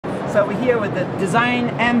So we're here with the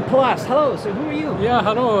Design M+. Hello, so who are you? Yeah,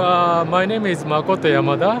 hello. My name is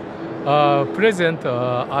Makoto.yamada, president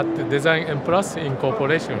at Design M+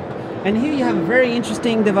 Incorporation. And here you have a very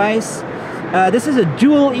interesting device. This is a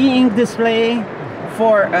dual e-ink display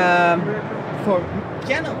for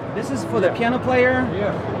piano. This is for the piano player.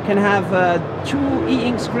 Yeah. Can have two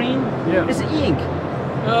e-ink screen. Yeah. It's e-ink.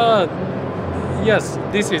 Yes,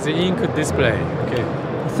 this is ink display. Okay.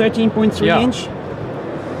 13.3 Yeah. inch.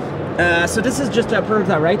 So this is just a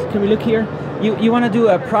prototype, right? Can we look here? You want to do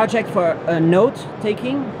a project for note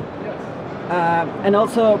taking, and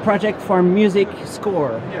also a project for music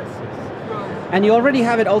score. Yes. And you already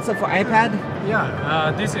have it also for iPad.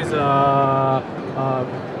 Yeah. This is our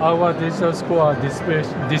digital score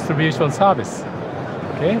distribution service.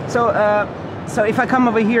 Okay. So if I come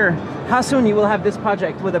over here, how soon you will have this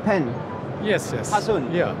project with a pen? Yes. Yes. How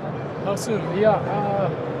soon? Yeah. How soon? Yeah.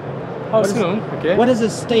 How soon? Okay. What is the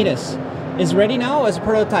status? Is ready now as a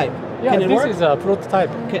prototype? Yeah, can it this work? is a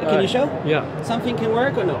prototype. Can you show? Yeah. Something can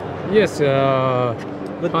work or no? Yes.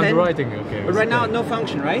 With pen? Handwriting. Okay. But right now, no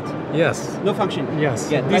function, right? Yes. No function. Yes.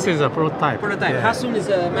 Yeah, This is a prototype. prototype. Yeah. How soon is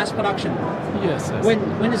mass production? Yes. Yes.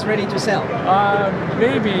 When is ready to sell?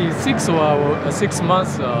 Maybe 6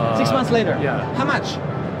 months. 6 months later. Yeah. How much?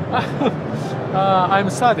 I'm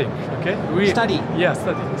studying. Okay. Study? Yeah,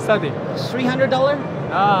 studying. $300?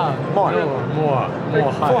 More. No,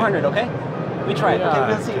 more. High. 400. Okay. We try it. Yeah, Okay,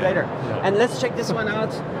 we'll see okay. later. Yeah. And let's check this one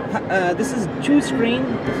out. This is two screen.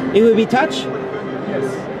 It will be touch. Yes.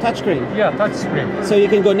 Touch screen. Yeah, touch screen. So you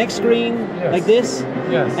can go next screen Yes. like this.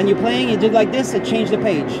 Yes. And you're playing. You did like this. It changed the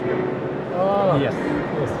page. Yes.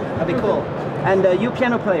 That'd be cool. And you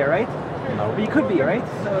piano player, right? No. But you could be, right?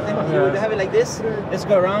 So then you would have it like this. Let's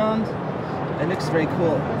go around. It looks very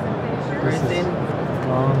cool. Very thin.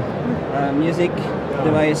 Music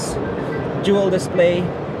device, dual display.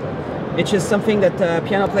 It's just something that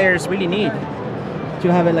piano players really need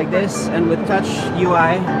to have it like this and with touch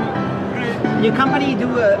UI. Your company do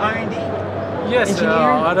R&D? Yes,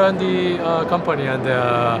 R&D company and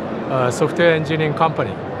software engineering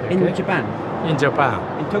company. Okay? In Japan? In Japan.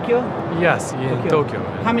 In Tokyo? Yes, in Tokyo.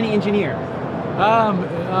 How many engineers?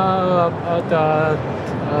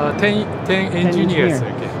 10 engineers.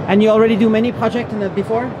 Okay. And you already do many projects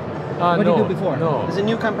before? What did you do before? No. It's a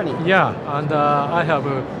new company. Yeah, and I have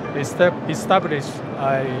established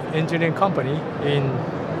an engineering company in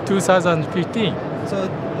 2015. So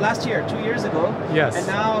last year, 2 years ago. Yes. And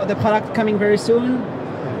now the product coming very soon.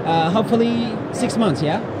 Hopefully 6 months,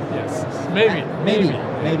 yeah? Yes. Maybe.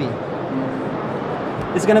 Maybe.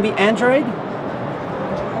 It's gonna be Android?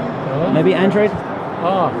 Maybe Android?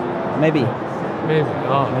 Maybe.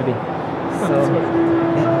 Maybe. So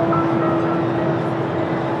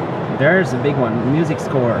there's a big one, music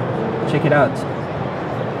score. Check it out.